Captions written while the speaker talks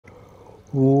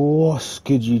What's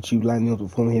good, YouTube land? Neil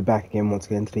Form here, back again once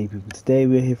again today, people. Today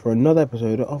we're here for another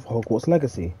episode of Hogwarts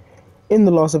Legacy. In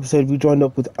the last episode, we joined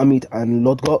up with Amit and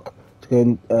Lodgok to go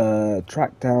and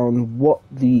track down what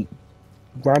the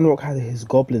Ranrock had his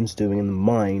goblins doing in the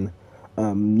mine.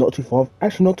 Not too far,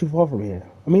 actually not too far from here.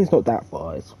 I mean, it's not that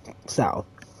far, it's south.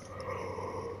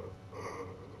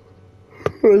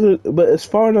 But it's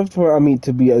far enough for Amit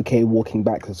to be okay walking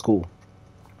back to school.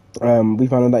 We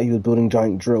found out that he was building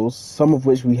giant drills, some of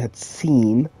which we had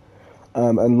seen,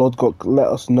 and Lodgok let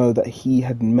us know that he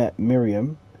had met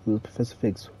Miriam, who was Professor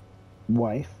Fig's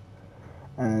wife,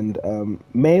 and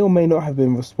may or may not have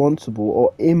been responsible,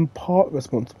 or in part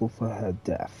responsible, for her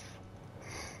death.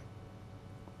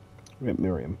 Rip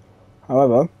Miriam.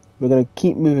 However, we're going to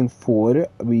keep moving forward.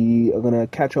 We are going to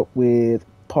catch up with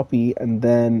Poppy, and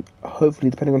then hopefully,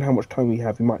 depending on how much time we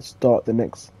have, we might start the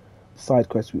next side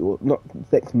quest not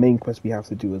next main quest we have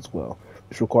to do as well,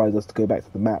 which requires us to go back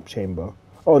to the map chamber.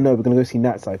 Oh no, we're gonna go see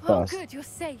Natsai first. Oh good, you're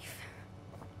safe.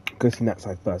 Go see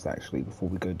Natsai first, actually, before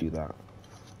we go do that.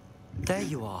 There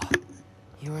you are.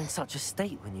 You were in such a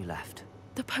state when you left.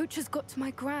 The poachers got to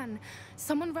my gran.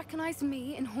 Someone recognized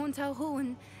me in Horntail Hall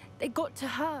and they got to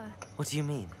her. What do you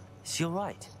mean? Is she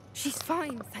alright? She's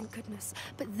fine, thank goodness.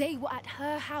 But they were at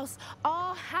her house,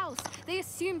 our house. They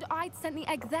assumed I'd sent the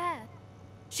egg there.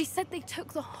 She said they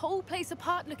took the whole place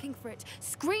apart looking for it,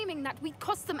 screaming that we'd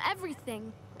cost them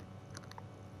everything.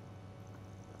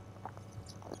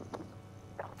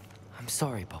 I'm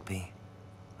sorry, Poppy.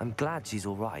 I'm glad she's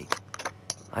all right.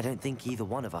 I don't think either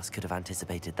one of us could have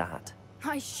anticipated that.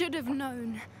 I should have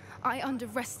known. I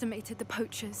underestimated the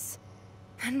poachers.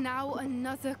 And now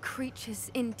another creature's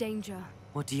in danger.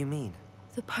 What do you mean?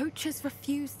 The poachers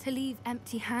refused to leave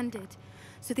empty-handed.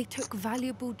 So they took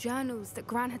valuable journals that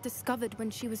Gran had discovered when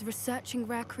she was researching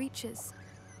rare creatures.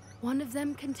 One of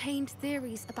them contained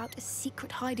theories about a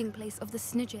secret hiding place of the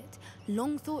Snidget,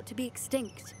 long thought to be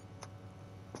extinct.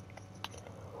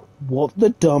 What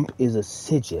the dump is a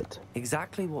Sidget?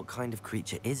 Exactly what kind of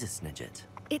creature is a Snidget?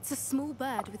 It's a small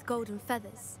bird with golden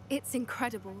feathers. It's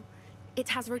incredible. It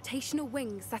has rotational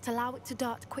wings that allow it to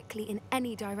dart quickly in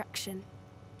any direction.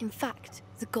 In fact,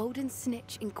 the golden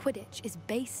snitch in Quidditch is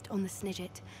based on the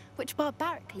Snidget, which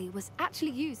barbarically was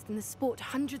actually used in the sport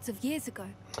hundreds of years ago.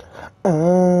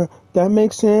 That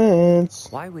makes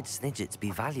sense. Why would Snidgets be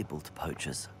valuable to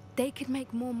poachers? They could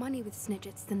make more money with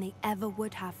Snidgets than they ever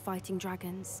would have fighting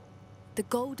dragons. The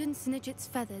golden Snidget's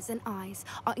feathers and eyes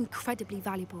are incredibly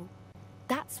valuable.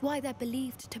 That's why they're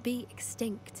believed to be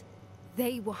extinct.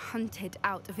 They were hunted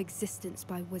out of existence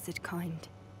by wizard kind.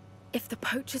 If the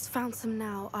poachers found some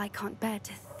now, I can't bear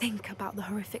to think about the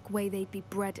horrific way they'd be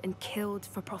bred and killed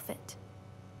for profit.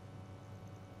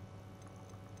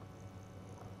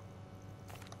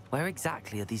 Where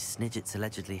exactly are these Snidgets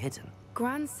allegedly hidden?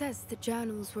 Gran says the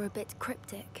journals were a bit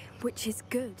cryptic, which is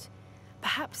good.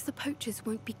 Perhaps the poachers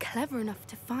won't be clever enough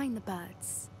to find the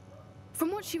birds.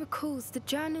 From what she recalls, the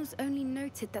journals only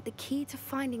noted that the key to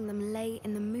finding them lay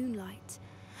in the moonlight.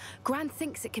 Gran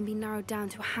thinks it can be narrowed down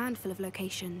to a handful of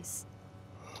locations.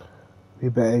 We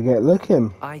better get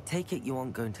looking. I take it you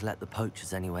aren't going to let the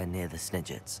poachers anywhere near the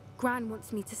Snidgets. Gran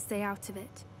wants me to stay out of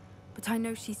it, but I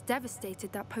know she's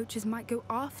devastated that poachers might go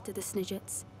after the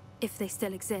Snidgets, if they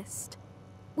still exist.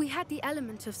 We had the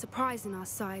element of surprise on our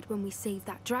side when we saved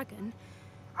that dragon,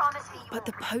 but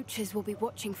the poachers will be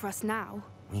watching for us now.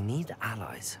 We need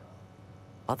allies.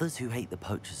 Others who hate the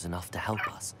poachers enough to help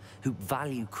us, who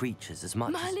value creatures as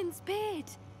much Merlin's beard!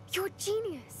 You're a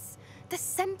genius! The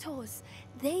centaurs!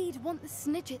 They'd want the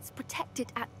Snidgets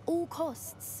protected at all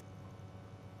costs.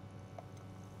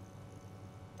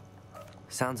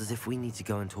 Sounds as if we need to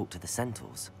go and talk to the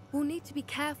centaurs. We'll need to be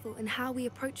careful in how we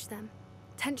approach them.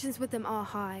 Tensions with them are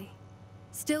high.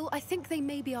 Still, I think they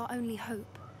may be our only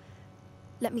hope.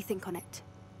 Let me think on it.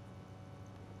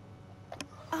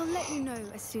 I'll let you know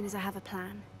as soon as I have a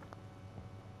plan.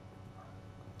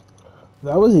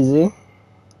 That was easy.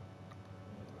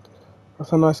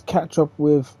 That's a nice catch up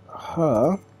with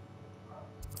her.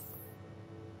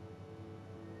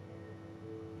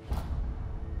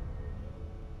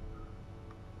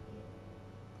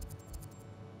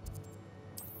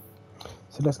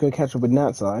 So let's go catch up with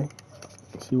Natsai.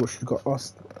 See what she's got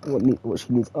us, what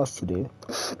she needs us to do.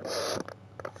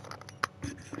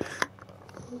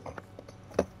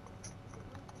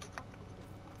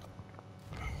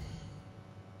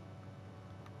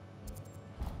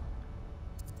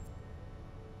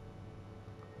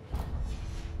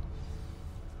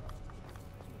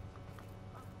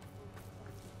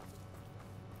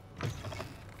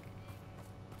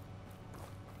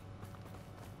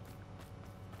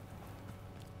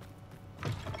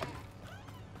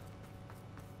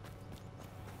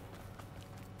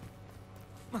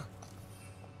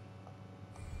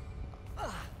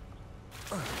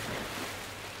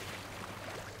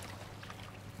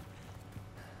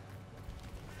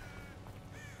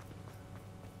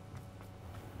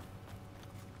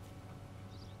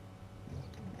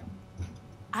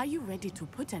 Are you ready to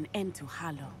put an end to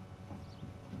Harlow?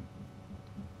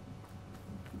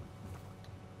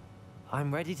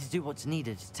 I'm ready to do what's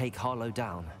needed to take Harlow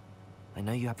down. I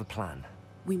know you have a plan.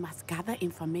 We must gather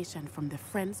information from the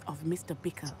friends of Mr.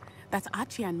 Bickle that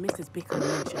Archie and Mrs. Bickle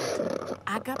mentioned.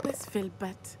 Agabus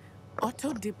Filbert,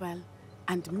 Otto Dibble,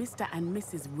 and Mr. and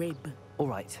Mrs. Rabe. All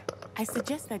right. I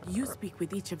suggest that you speak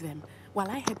with each of them while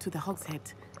I head to the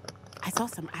Hogshead. I saw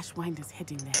some Ashwinders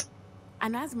heading there.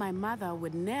 And as my mother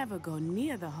would never go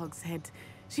near the Hogshead,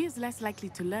 she is less likely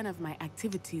to learn of my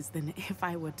activities than if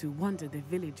I were to wander the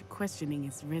village questioning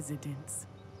its residents.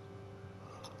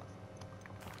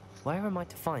 Where am I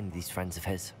to find these friends of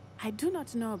his? I do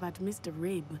not know about Mr.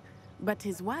 Rabe, but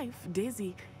his wife,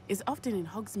 Daisy, is often in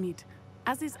Hogsmeade,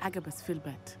 as is Agabus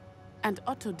Filbert. And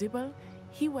Otto Dibble,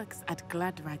 he works at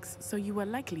Gladrags, so you will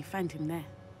likely find him there.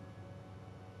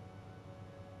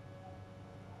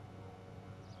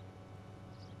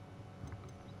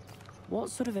 What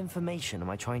sort of information am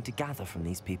I trying to gather from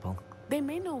these people? They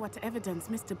may know what evidence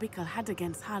Mr. Bickle had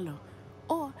against Harlow,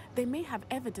 or they may have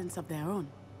evidence of their own.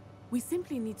 We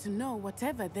simply need to know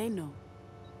whatever they know.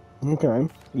 Okay,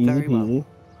 easy Very well. peasy.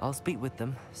 I'll speak with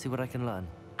them, see what I can learn.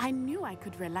 I knew I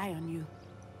could rely on you.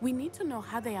 We need to know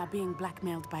how they are being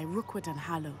blackmailed by Rookwood and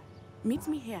Harlow. Meet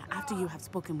me here after you have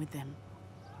spoken with them.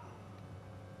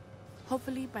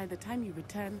 Hopefully, by the time you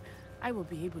return, I will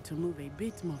be able to move a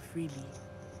bit more freely.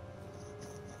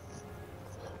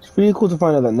 It's really cool to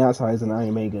find out that Natsai is an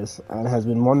animagus and has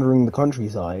been wandering the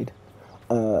countryside,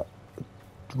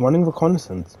 running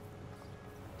reconnaissance.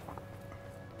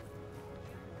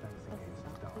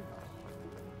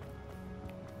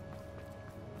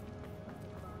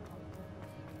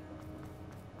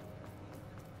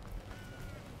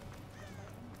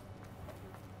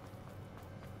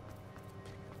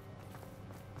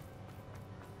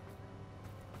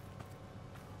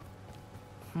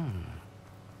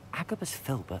 Agabus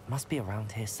Filbert must be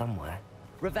around here somewhere.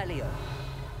 Revelio!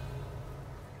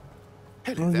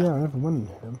 Oh yeah, I never went in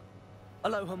here.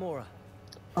 Aloha Mora.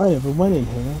 I never went in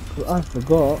here, but I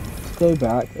forgot to go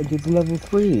back and do the level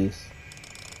 3s.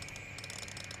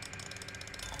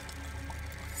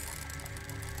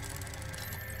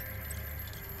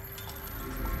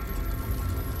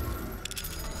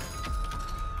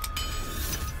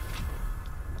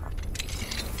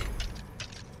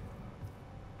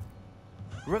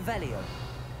 Revelio.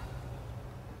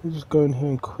 We'll just go in here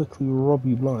and quickly rob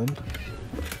you blind.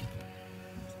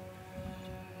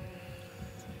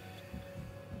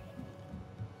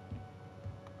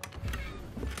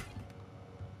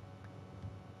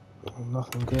 Oh,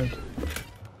 nothing good,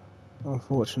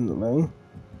 unfortunately.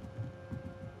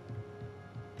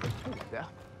 Yeah.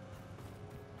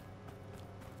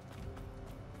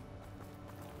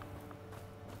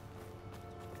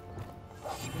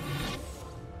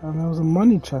 And there was a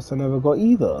money chest I never got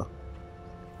either.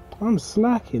 I'm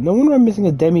slacking. No wonder I'm missing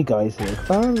a demiguise here, because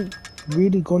I haven't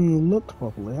really gone and looked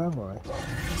properly, have I?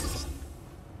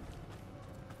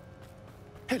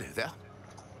 Hello there.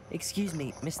 Excuse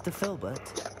me, Mr.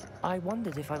 Filbert. I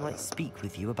wondered if I might speak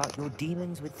with you about your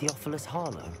dealings with Theophilus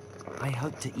Harlow. I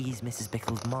hope to ease Mrs.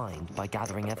 Bickle's mind by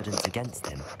gathering evidence against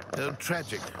him. Oh,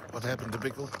 tragic what happened to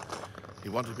Bickle. He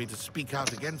wanted me to speak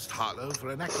out against Harlow for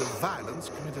an act of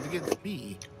violence committed against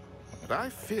me. But I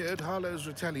feared Harlow's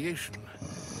retaliation,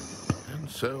 and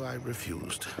so I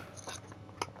refused.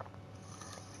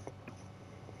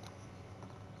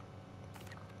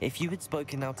 If you had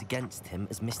spoken out against him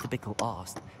as Mr. Bickle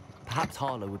asked, perhaps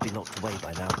Harlow would be locked away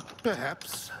by now.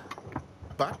 Perhaps.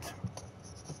 But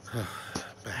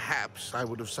perhaps I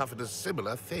would have suffered a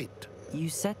similar fate. You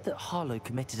said that Harlow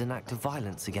committed an act of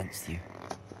violence against you.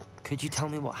 Could you tell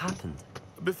me what happened?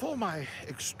 Before my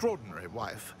extraordinary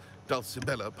wife,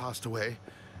 Dulcibella, passed away,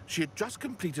 she had just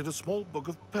completed a small book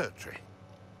of poetry.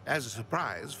 As a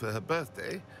surprise for her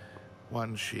birthday,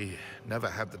 one she never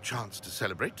had the chance to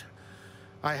celebrate,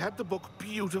 I had the book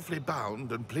beautifully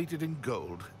bound and plated in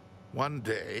gold. One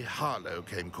day, Harlow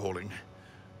came calling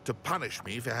to punish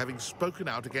me for having spoken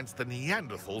out against the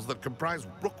Neanderthals that comprise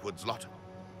Rookwood's lot.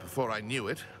 Before I knew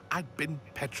it, I'd been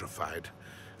petrified,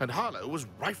 and Harlow was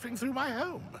rifling through my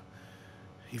home.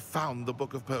 He found the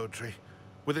book of poetry,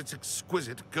 with its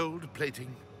exquisite gold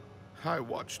plating. I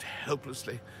watched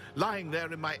helplessly, lying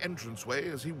there in my entranceway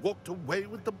as he walked away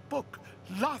with the book,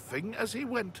 laughing as he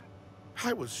went.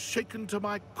 I was shaken to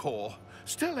my core.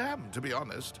 Still am, to be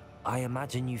honest. I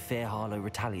imagine you fear Harlow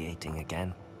retaliating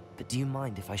again, but do you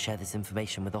mind if I share this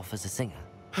information with Officer Singer?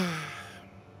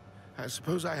 I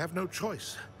suppose I have no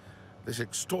choice. This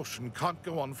extortion can't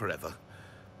go on forever.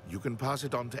 You can pass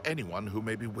it on to anyone who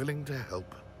may be willing to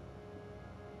help.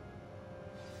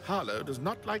 Harlow does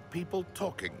not like people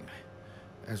talking,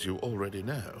 as you already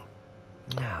know.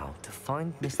 Now, to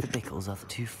find Mr. Bickle's other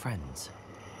two friends.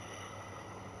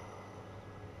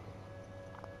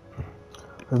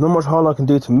 There's not much Harlow can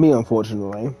do to me,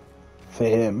 unfortunately. For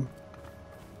him.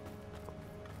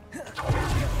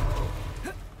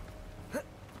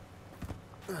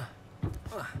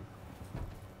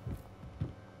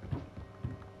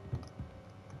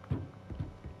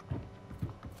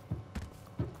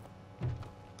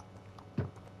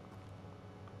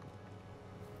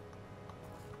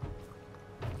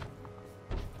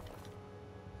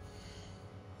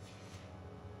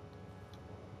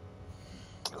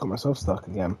 Got myself stuck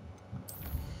again.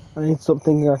 I need to stop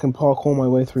thinking I can parkour my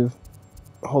way through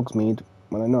Hogsmeade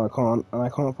when I know I can't, and I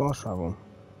can't fast travel.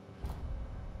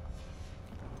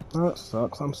 Oh, that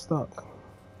sucks. I'm stuck.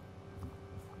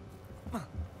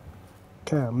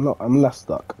 Okay, I'm less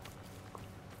stuck.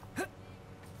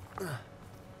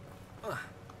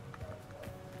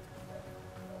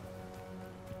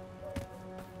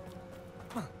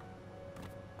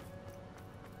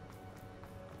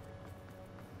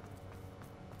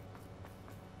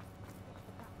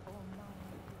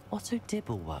 Otto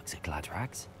Dibble works at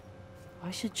Gladrags. I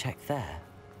should check there.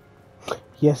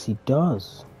 Yes, he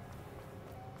does.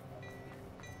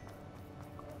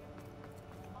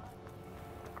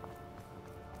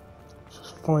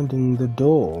 Just finding the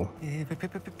door.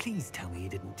 Please tell me you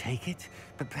didn't take it.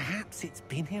 But perhaps it's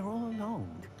been here all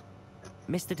along.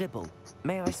 Mr. Dibble,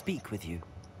 may I speak with you?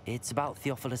 It's about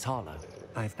Theophilus Harlow.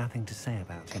 I've nothing to say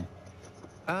about him.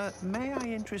 May I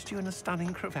interest you in a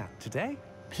stunning cravat today?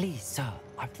 Please, sir,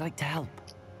 I'd like to help.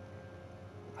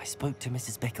 I spoke to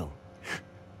Mrs. Bickle.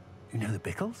 You know the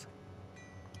Bickles?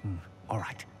 All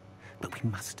right. But we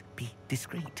must be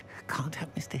discreet. Can't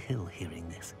have Mr. Hill hearing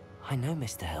this. I know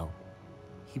Mr. Hill.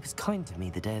 He was kind to me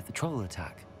the day of the troll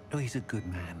attack. Oh, he's a good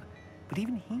man. But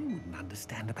even he wouldn't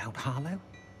understand about Harlow.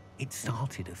 It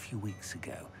started a few weeks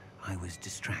ago. I was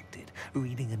distracted,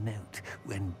 reading a note,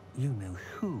 when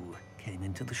you-know-who came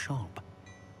into the shop.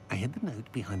 I hid the note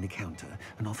behind the counter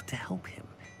and offered to help him.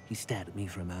 He stared at me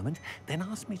for a moment, then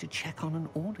asked me to check on an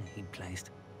order he'd placed.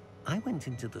 I went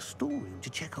into the storeroom to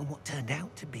check on what turned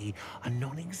out to be a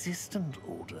non-existent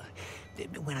order.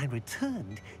 When I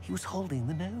returned, he was holding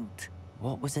the note.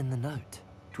 What was in the note?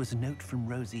 It was a note from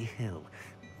Rosie Hill,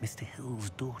 Mr. Hill's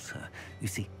daughter. You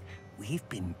see, we've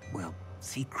been, well,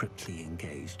 secretly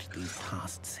engaged these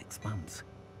past 6 months.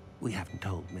 We haven't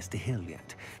told Mr. Hill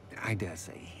yet. I dare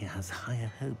say he has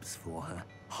higher hopes for her.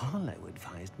 Harlow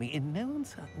advised me in no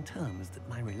uncertain terms that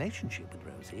my relationship with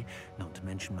Rosie, not to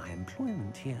mention my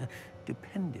employment here,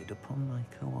 depended upon my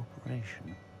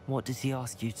cooperation. What does he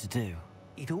ask you to do?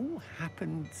 It all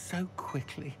happened so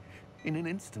quickly. In an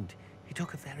instant, he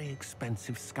took a very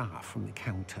expensive scarf from the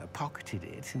counter, pocketed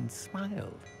it, and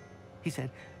smiled. He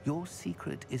said, "Your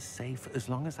secret is safe as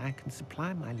long as I can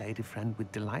supply my lady friend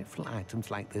with delightful items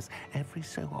like this every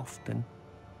so often."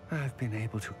 I've been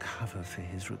able to cover for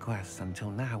his requests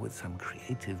until now with some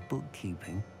creative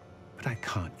bookkeeping, but I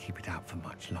can't keep it out for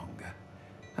much longer.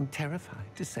 I'm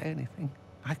terrified to say anything.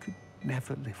 I could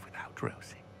never live without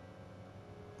Rosie.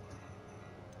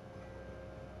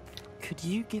 Could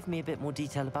you give me a bit more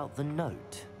detail about the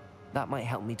note? That might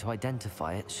help me to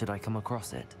identify it should I come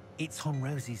across it. It's on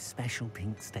Rosie's special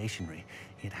pink stationery.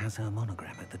 It has her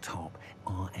monogram at the top,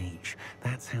 RH.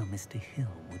 That's how Mr.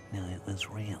 Hill would know it was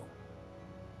real.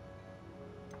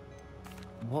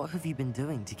 What have you been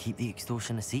doing to keep the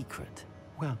extortion a secret?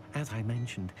 Well, as I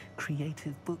mentioned,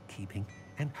 creative bookkeeping.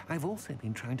 And I've also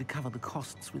been trying to cover the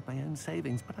costs with my own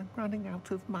savings, but I'm running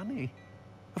out of money.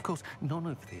 Of course, none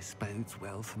of this bodes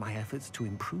well for my efforts to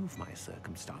improve my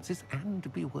circumstances and to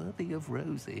be worthy of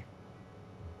Rosie.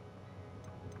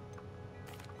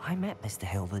 I met Mr.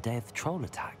 Hill the day of the troll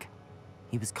attack.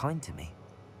 He was kind to me.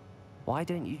 Why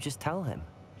don't you just tell him?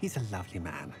 He's a lovely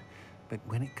man. But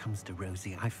when it comes to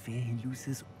Rosie, I fear he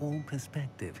loses all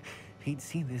perspective. He'd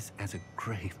see this as a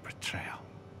grave betrayal.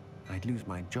 I'd lose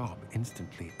my job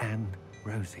instantly, and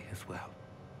Rosie as well.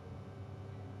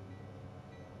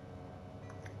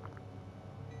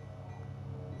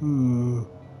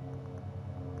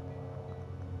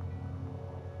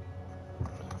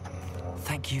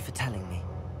 Thank you for telling me.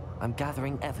 I'm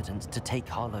gathering evidence to take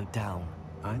Harlow down.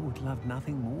 I would love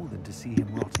nothing more than to see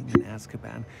him rotting in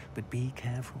Azkaban, but be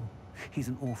careful. He's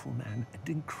an awful man and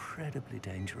incredibly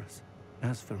dangerous.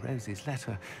 As for Rosie's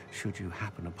letter, should you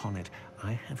happen upon it,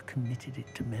 I have committed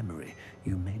it to memory.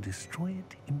 You may destroy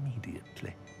it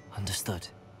immediately. Understood.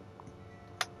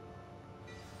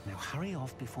 Now hurry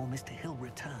off before Mr. Hill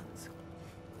returns.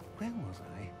 Where was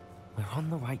I? We're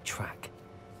on the right track.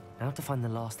 Now to find the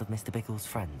last of Mr. Bickle's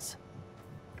friends.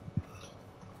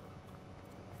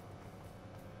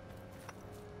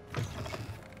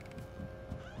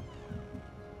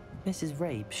 Mrs.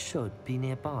 Rabe should be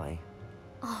nearby.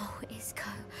 Oh,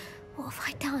 Isco, what have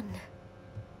I done?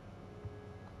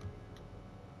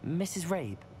 Mrs.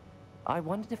 Rabe, I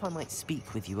wondered if I might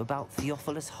speak with you about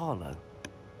Theophilus Harlow.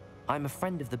 I'm a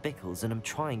friend of the Bickles and I'm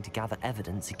trying to gather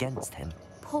evidence against him.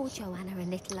 Poor Joanna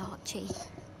and little Archie.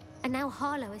 And now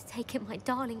Harlow has taken my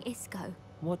darling Isco.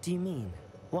 What do you mean?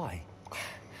 Why?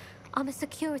 I'm a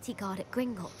security guard at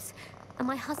Gringotts, and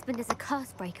my husband is a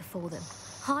curse breaker for them.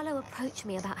 Harlow approached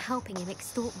me about helping him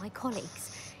extort my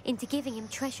colleagues into giving him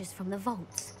treasures from the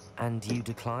vaults. And you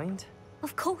declined?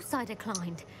 Of course I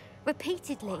declined.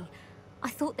 Repeatedly. I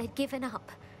thought they'd given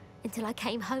up, until I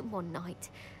came home one night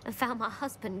and found my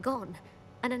husband gone,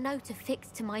 and a note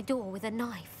affixed to my door with a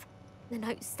knife. The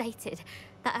note stated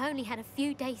that I only had a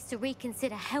few days to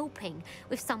reconsider helping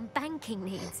with some banking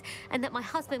needs, and that my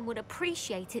husband would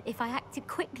appreciate it if I acted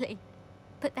quickly.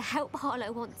 But the help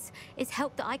Harlow wants is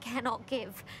help that I cannot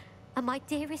give, and my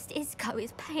dearest Isco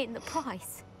is paying the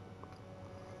price.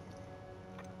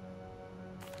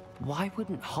 Why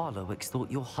wouldn't Harlow extort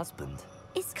your husband?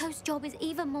 Isco's job is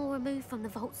even more removed from the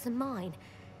vaults than mine.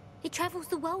 He travels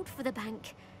the world for the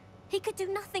bank. He could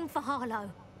do nothing for Harlow.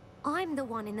 I'm the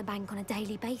one in the bank on a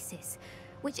daily basis,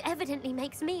 which evidently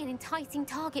makes me an enticing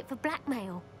target for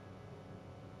blackmail.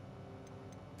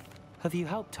 Have you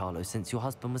helped Harlow since your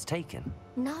husband was taken?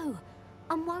 No,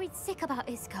 I'm worried sick about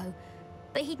Isco,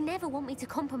 but he'd never want me to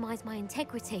compromise my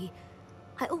integrity.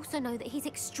 I also know that he's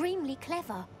extremely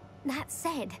clever. That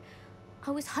said, I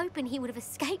was hoping he would have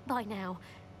escaped by now.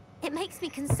 It makes me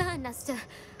concerned as to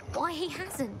why he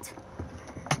hasn't.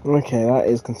 Okay, that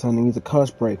is concerning. He's a curse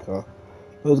breaker.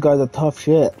 Those guys are tough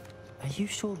shit. Are you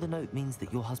sure the note means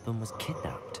that your husband was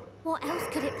kidnapped? What else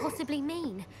could it possibly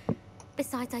mean?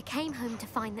 Besides, I came home to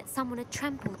find that someone had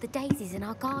trampled the daisies in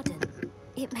our garden.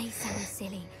 It may sound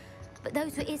silly, but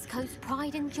those were Isco's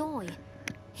pride and joy.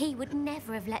 He would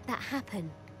never have let that happen.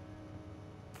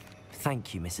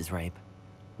 Thank you, Mrs. Rabe.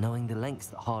 Knowing the lengths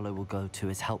that Harlow will go to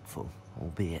is helpful,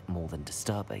 albeit more than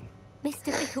disturbing.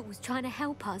 Mr. Bickle was trying to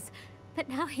help us, but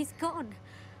now he's gone.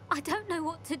 I don't know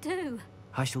what to do.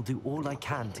 I shall do all I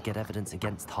can to get evidence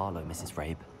against Harlow, Mrs.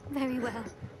 Rabe. Very well.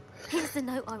 Here's the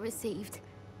note I received.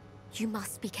 You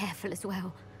must be careful as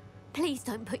well. Please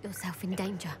don't put yourself in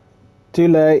danger. Too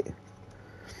late.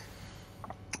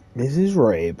 Mrs.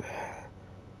 Rabe,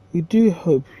 we do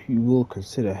hope you will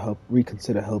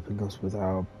reconsider helping us with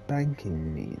our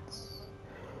banking needs.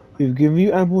 We've given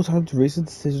you ample time to reach a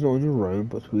decision on your own,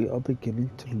 but we are beginning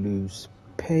to lose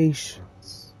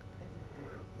patience.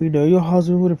 We know your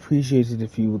husband would appreciate it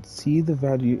if you would see the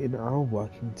value in our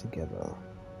working together.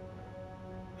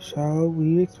 Shall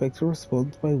we expect a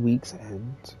response by week's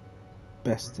end?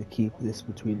 Best to keep this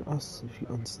between us, if you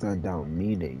understand our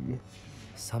meaning.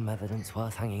 Some evidence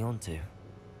worth hanging on to.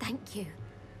 Thank you.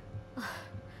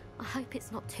 I hope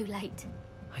it's not too late.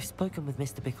 I've spoken with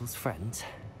Mr. Bickle's friends.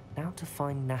 Now to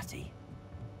find Natty.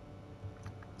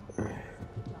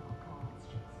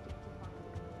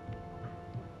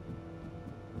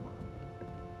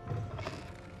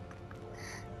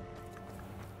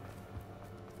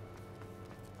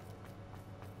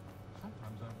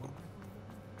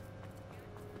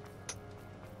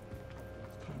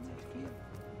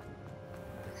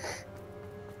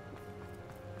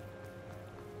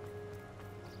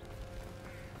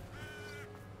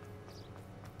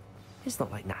 It's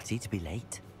not like Natty to be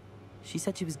late. She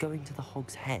said she was going to the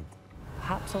Hog's Head.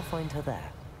 Perhaps I'll find her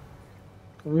there.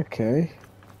 Okay.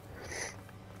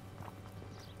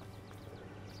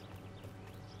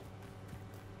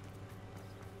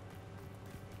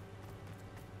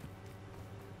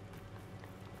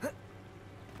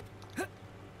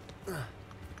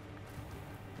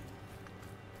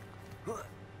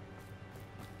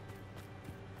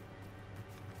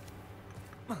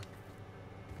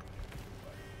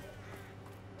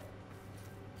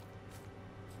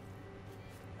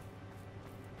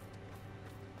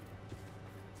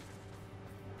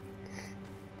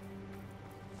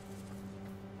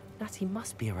 Natty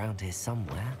must be around here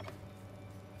somewhere.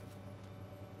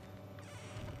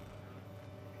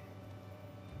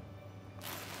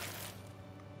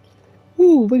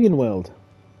 Ooh, Wigan World.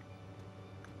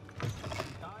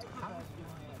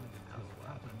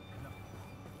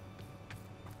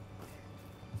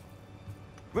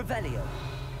 Revelio.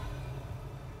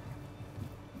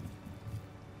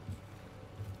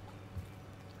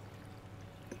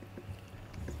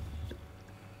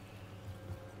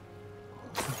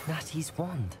 Natty's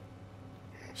wand.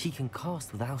 She can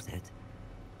cast without it.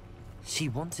 She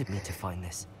wanted me to find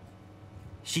this.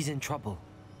 She's in trouble.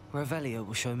 Revelio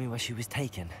will show me where she was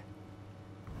taken.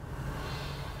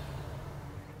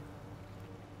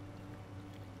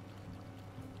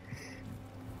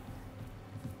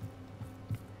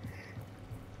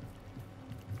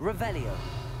 Revelio.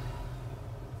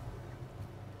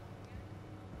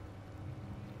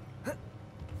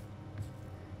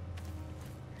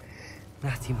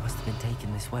 Natty must have been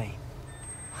taken this way.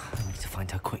 I need to find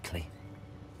her quickly.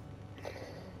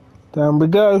 Down we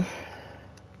go.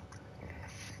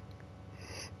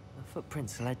 The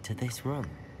footprints led to this room.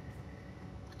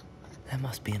 There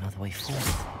must be another way forward.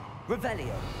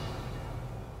 Revelio.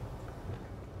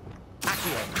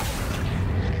 Accio.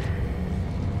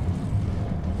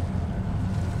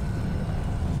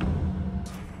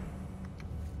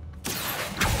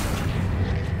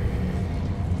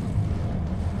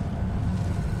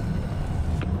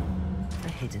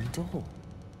 Hidden door.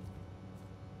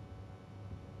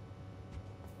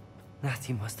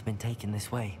 Natty must have been taken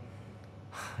this way.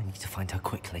 I need to find her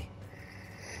quickly.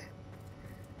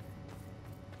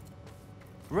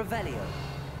 Revelio.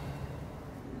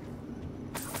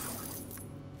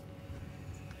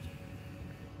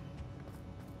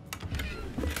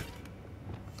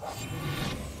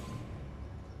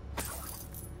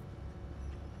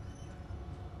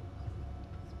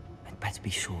 I'd better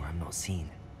be sure I'm not seen.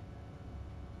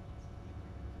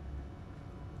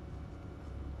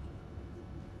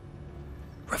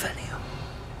 Revelio.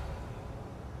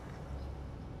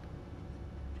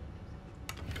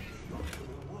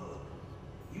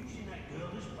 Using that girl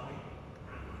as bait.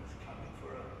 Someone's coming for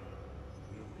her.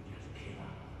 We'll just kill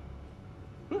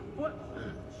her. What?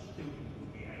 Student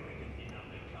would be arrogant enough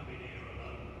to come in here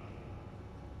alone.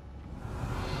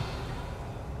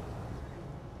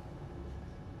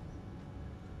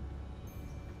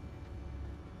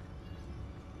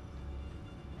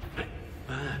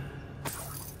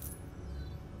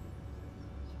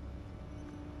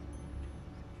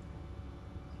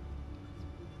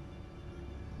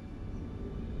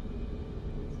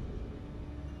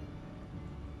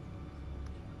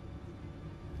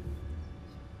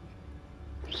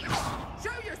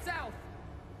 Show yourself!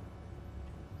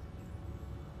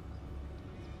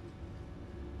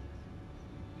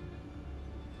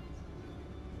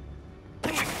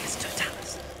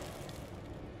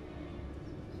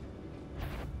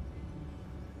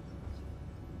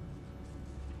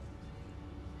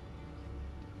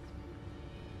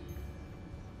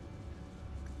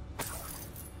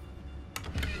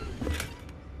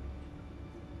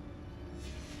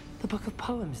 The book of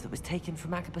poems that was taken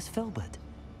from Agabus Filbert.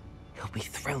 He'll be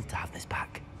thrilled to have this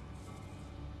back.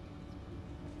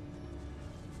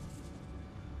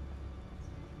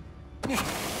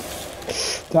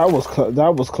 That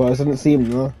was close. I didn't see him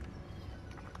though.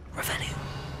 Revelio.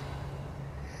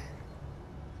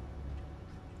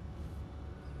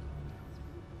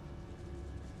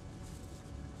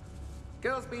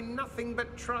 Girl's been nothing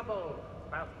but trouble.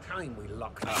 About time we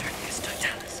locked up.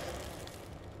 Totalis.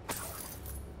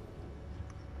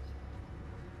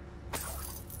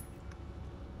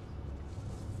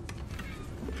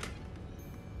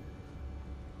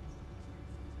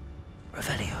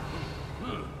 Revelio.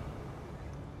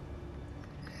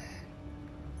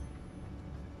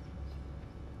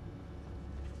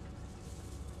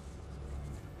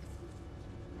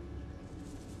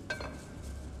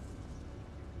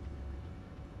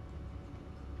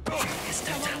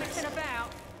 Someone messing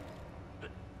about.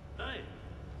 Hey,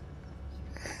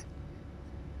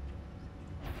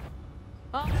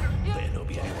 Yeah. there'll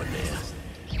be anyone there.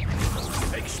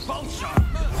 Expulsion!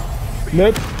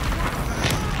 Nope.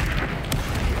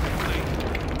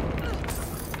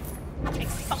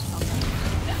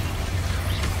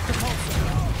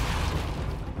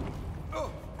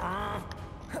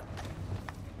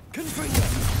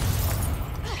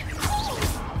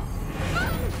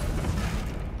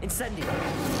 Incendio.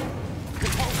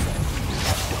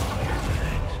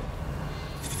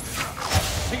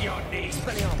 To your knees!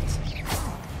 Expelliarmus.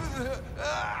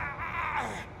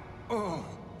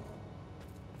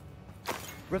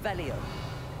 Revelio.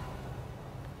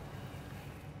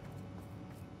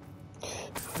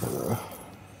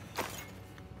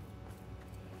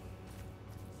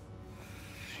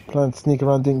 Plan to sneak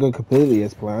around didn't go completely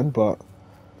as planned, but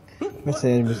let's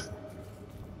say enemies.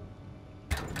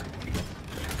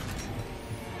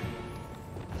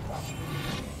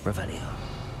 Revelio.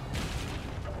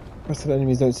 Rest of the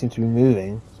enemies don't seem to be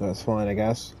moving, so that's fine, I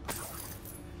guess.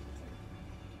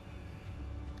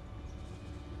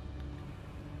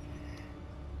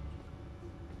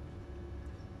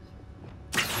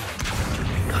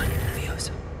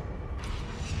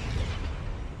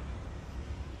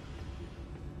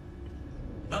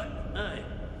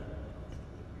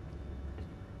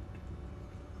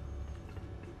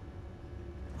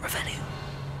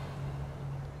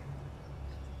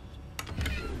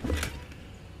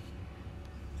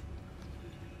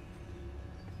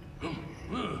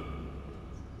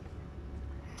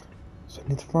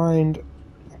 Need to find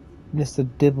Mr.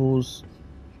 Dibble's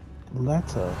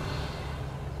letter.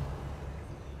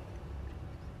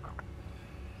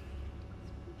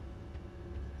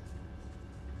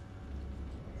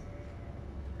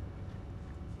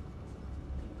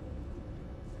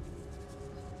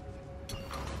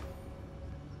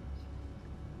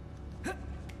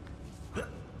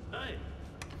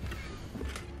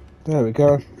 There we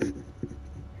go.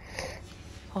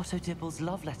 Otto Dibble's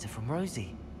love letter from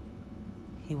Rosie.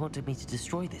 He wanted me to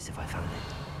destroy this if I found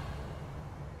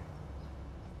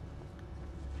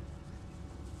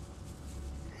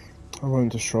it. I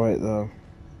won't destroy it though.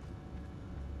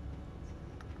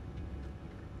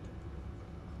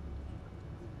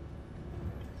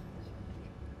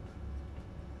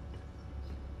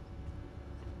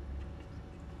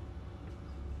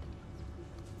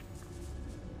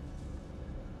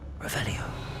 Revelio.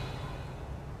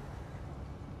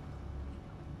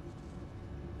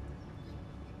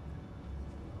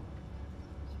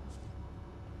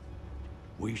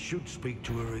 We should speak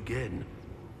to her again.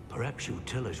 Perhaps she'll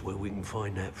tell us where we can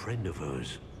find that friend of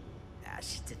hers.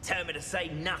 She's determined to say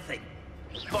nothing.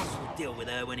 The boss will deal with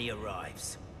her when he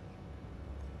arrives.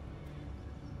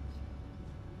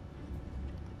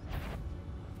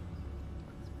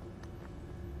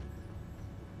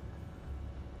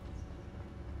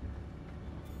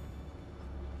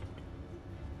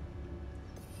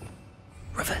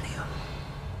 Revelio.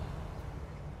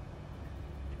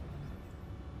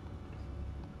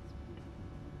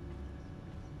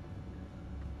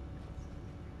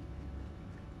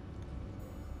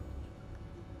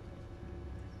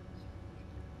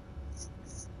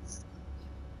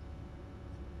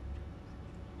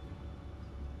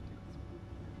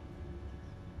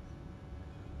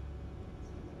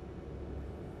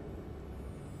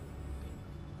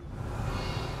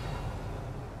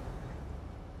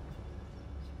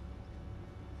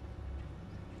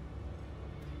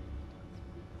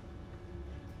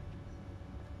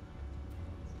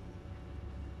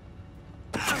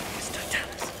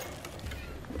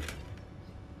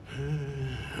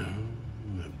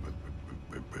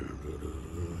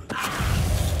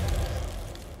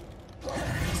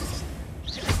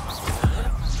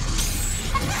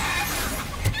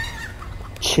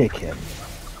 Chicken.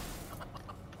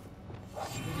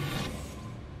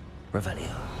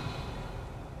 Revelio.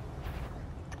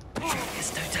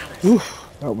 Oof,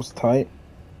 that was tight.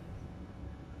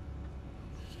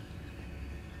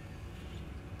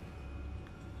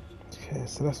 Okay,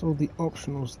 so that's all the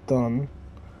optionals done.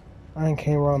 And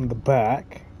came around the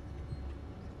back.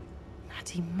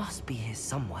 Natty must be here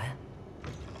somewhere.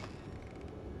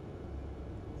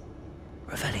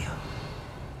 Revelio.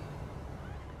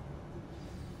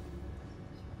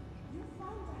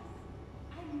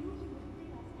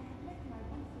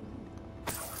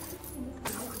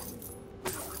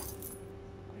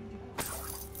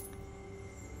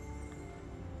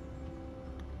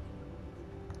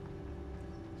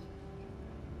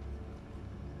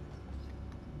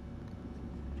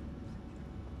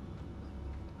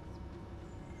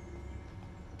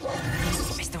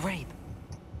 Mr. Rabe,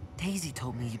 Daisy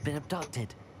told me you'd been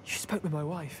abducted. You spoke with my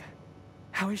wife.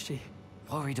 How is she?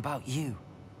 Worried about you.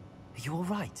 Are you all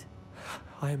right?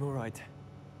 I am all right.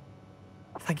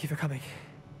 Thank you for coming.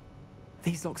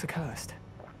 These locks are cursed,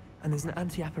 and there's an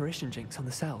anti-apparition jinx on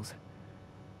the cells.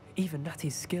 Even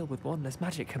Natty's skill with wandless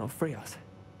magic cannot free us.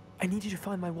 I need you to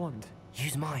find my wand.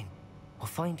 Use mine. We'll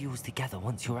find yours together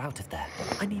once you're out of there.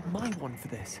 I need my wand for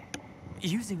this.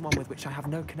 Using one with which I have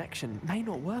no connection may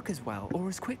not work as well or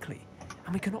as quickly,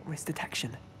 and we cannot risk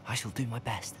detection. I shall do my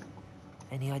best.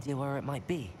 Any idea where it might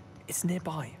be? It's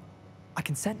nearby. I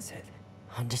can sense it.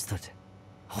 Understood.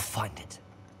 I'll find it.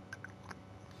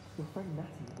 Your friend Natty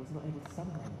was not able to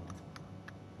summon my wand.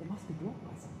 It must be blocked by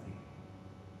something.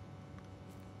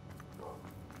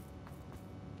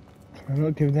 I'm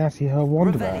not giving Natty her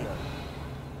wand back.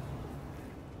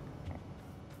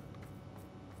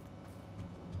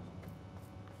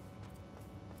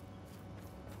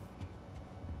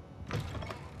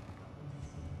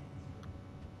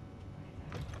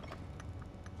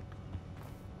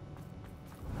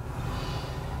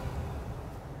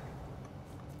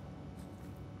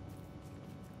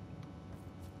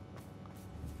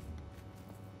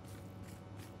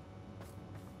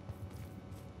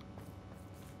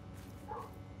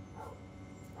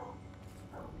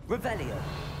 Revelio.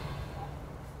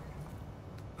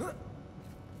 Revelio.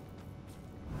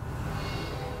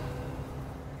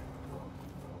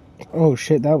 Oh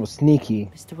shit, that was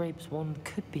sneaky. Mr. Rabe's wand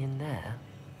could be in there.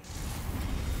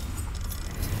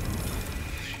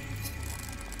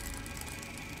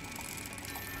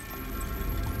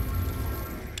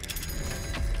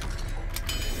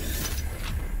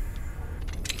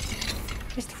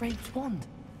 Rabe's wand.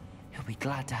 He'll be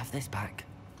glad to have this back.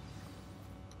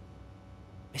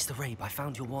 Mr. Rabe, I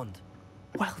found your wand.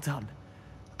 Well done.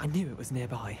 I knew it was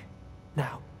nearby.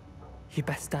 Now, you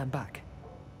best stand back.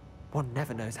 One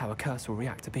never knows how a curse will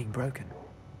react to being broken.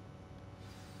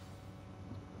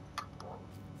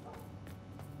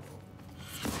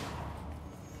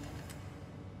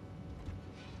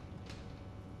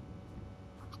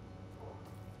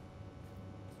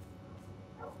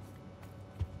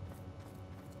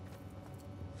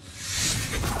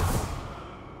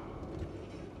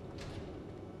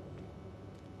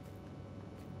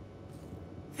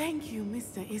 Thank you,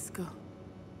 Mr. Isco.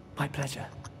 My pleasure.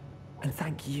 And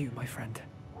thank you, my friend.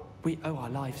 We owe our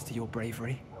lives to your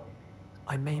bravery.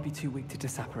 I may be too weak to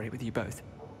disapparate with you both,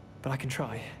 but I can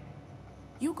try.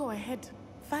 You go ahead.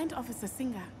 Find Officer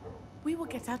Singer. We will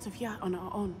get out of here on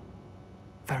our own.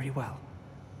 Very well.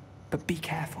 But be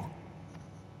careful.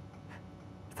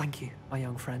 Thank you, my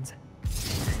young friends.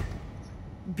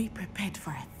 Be prepared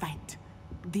for a fight.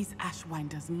 These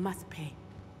Ashwinders must pay.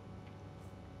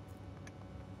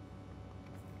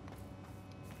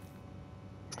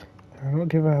 I'm not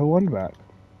giving her wand back.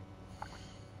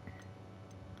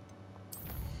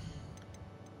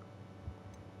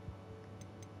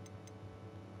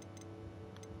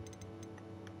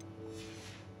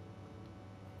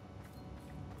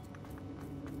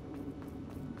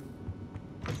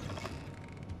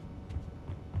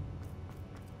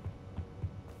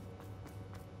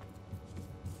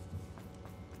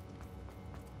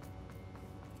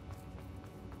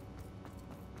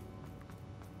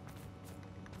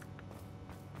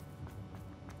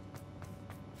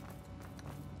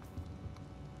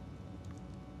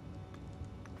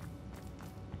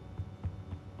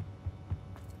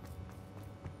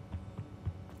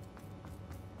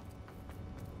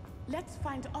 Let's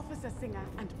find Officer Singer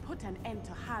and put an end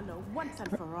to Harlow once and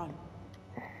for all.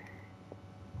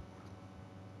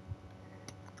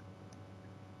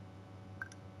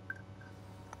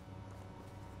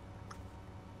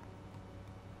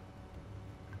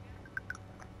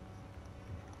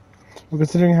 Well,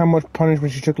 considering how much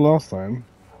punishment she took last time.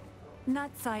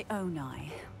 Natsai Onai.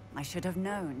 I should have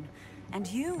known. And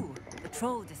you, the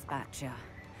troll dispatcher.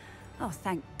 Oh,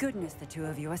 thank goodness the two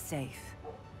of you are safe.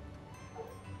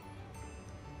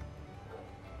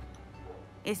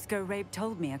 Isco Rabe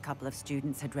told me a couple of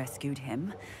students had rescued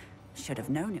him. Should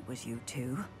have known it was you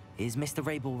two. Is Mr.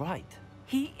 Rabe all right?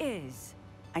 He is.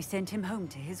 I sent him home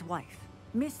to his wife.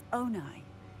 Miss Onai,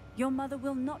 your mother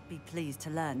will not be pleased to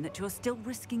learn that you're still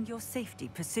risking your safety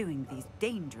pursuing these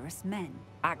dangerous men.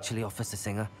 Actually, Officer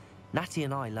Singer, Natty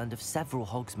and I learned of several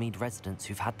Hogsmeade residents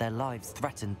who've had their lives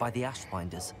threatened by the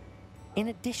Ashwinders. In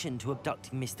addition to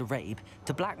abducting Mr. Rabe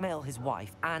to blackmail his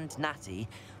wife and Natty,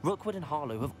 Rookwood and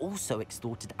Harlow have also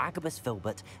extorted Agabus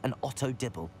Filbert and Otto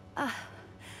Dibble.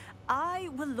 I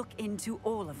will look into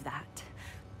all of that.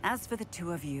 As for the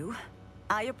two of you,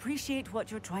 I appreciate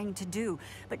what you're trying to do,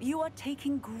 but you are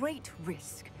taking great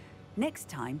risk. Next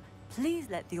time, please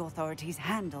let the authorities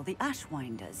handle the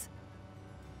Ashwinders.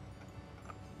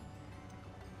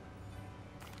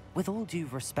 With all due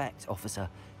respect, officer,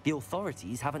 the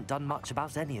authorities haven't done much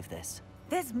about any of this.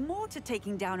 There's more to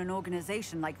taking down an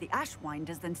organization like the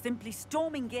Ashwinders than simply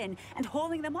storming in and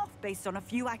hauling them off based on a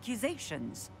few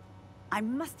accusations. I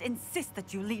must insist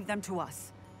that you leave them to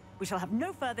us. We shall have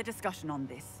no further discussion on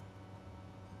this.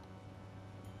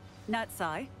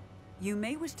 Natsai, you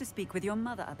may wish to speak with your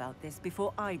mother about this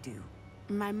before I do.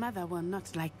 My mother will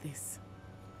not like this.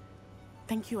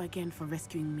 Thank you again for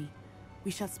rescuing me.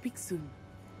 We shall speak soon.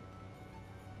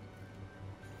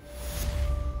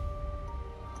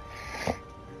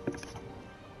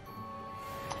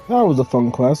 That was a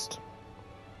fun quest.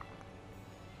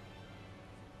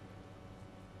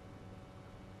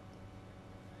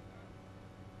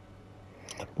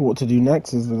 But what to do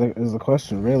next is the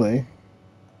question, really.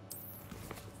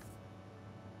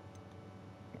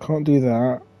 Can't do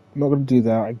that. Not gonna do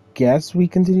that. I guess we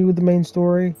continue with the main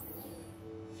story.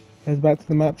 Head back to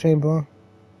the map chamber.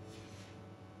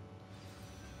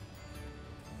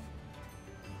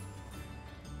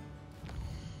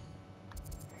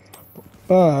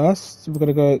 First, we're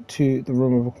gonna go to the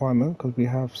room of requirement because we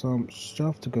have some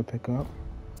stuff to go pick up.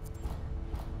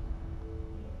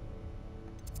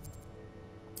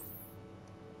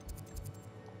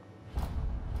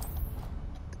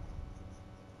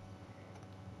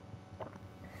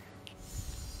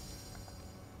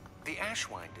 The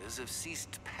Ashwinders have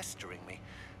ceased pestering me.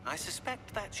 I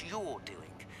suspect that's your doing.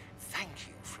 Thank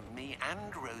you from me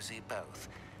and Rosie both.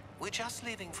 We're just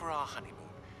leaving for our honeymoon,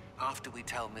 after we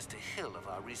tell Mr. Hill of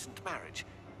our recent marriage.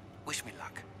 Wish me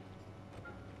luck.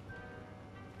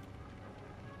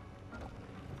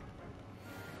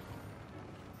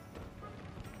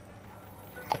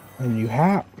 A new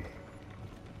hat.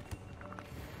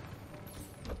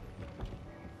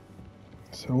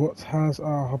 So what has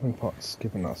our hopping pots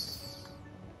given us?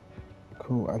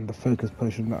 Cool, and the focus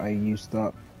potion that I used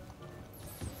up.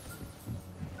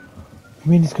 I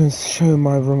mean, it's going to show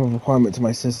my room of requirement to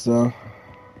my sister.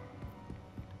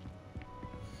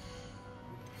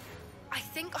 I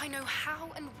think I know how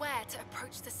and where to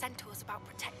approach the centaurs about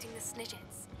protecting the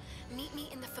Snidgets. Meet me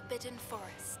in the Forbidden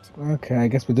Forest. Okay, I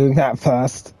guess we're doing that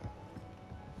first.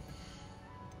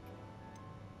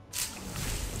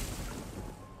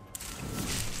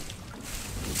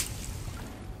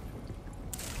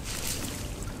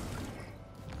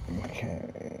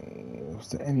 Okay, was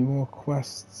there any more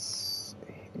quests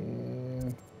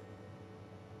here?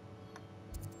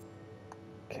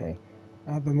 Okay,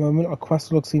 at the moment our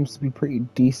quest log seems to be pretty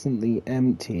decently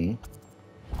empty.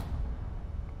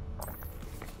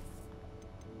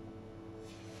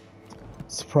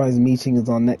 Surprise meeting is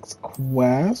our next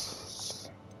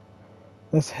quest.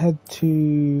 Let's head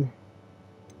to...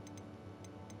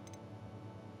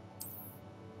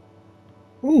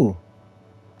 Ooh,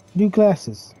 new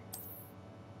glasses.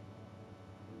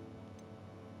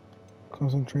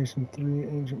 Concentration 3,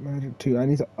 Ancient Magic 2. I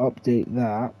need to update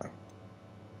that.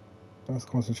 That's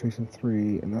Concentration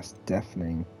 3, and that's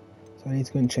Deafening. So I need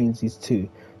to go and change these two.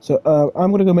 So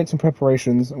I'm going to go make some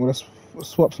preparations. I'm going to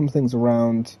swap some things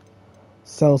around,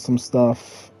 sell some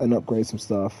stuff, and upgrade some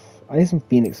stuff. I need some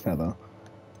Phoenix Feather.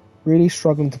 Really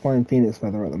struggling to find Phoenix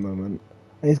Feather at the moment.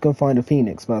 I need to go find a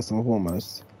Phoenix first and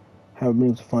foremost. Haven't been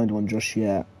able to find one just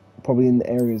yet. Probably in the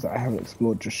areas that I haven't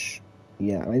explored just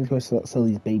yet. I need to go sell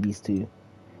these babies too.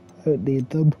 I don't need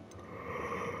them.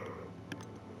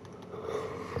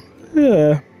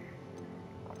 Yeah.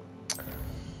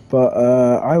 But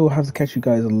I will have to catch you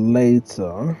guys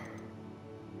later.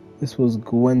 This was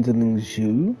Gwendolyn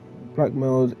Zhu.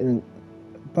 Blackmailed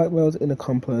in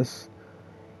accomplice.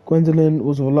 Gwendolyn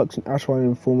was a reluctant Ashwine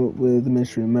informant with the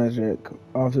Ministry of Magic.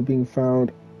 After being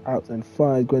found out and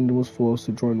fired, Gwendolyn was forced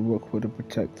to join Rookwood to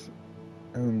protect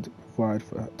and provide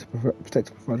for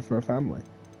her family.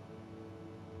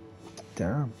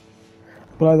 Damn.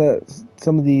 But either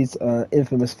some of these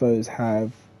infamous foes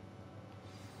have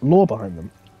lore behind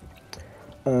them.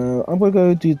 I'm gonna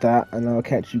go do that, and I'll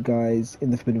catch you guys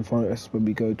in the Forbidden Forest when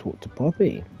we go talk to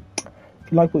Poppy.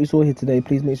 If you like what you saw here today,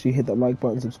 please make sure you hit that like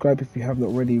button, subscribe if you haven't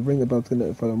already, ring the bell to get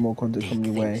notified of more content coming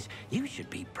your way, You should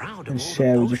be proud of and all the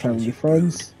share with your potions family and your you've brewed.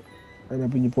 friends. And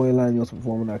I've been your boy Lion, your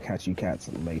performer, and I'll catch you cats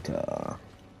later.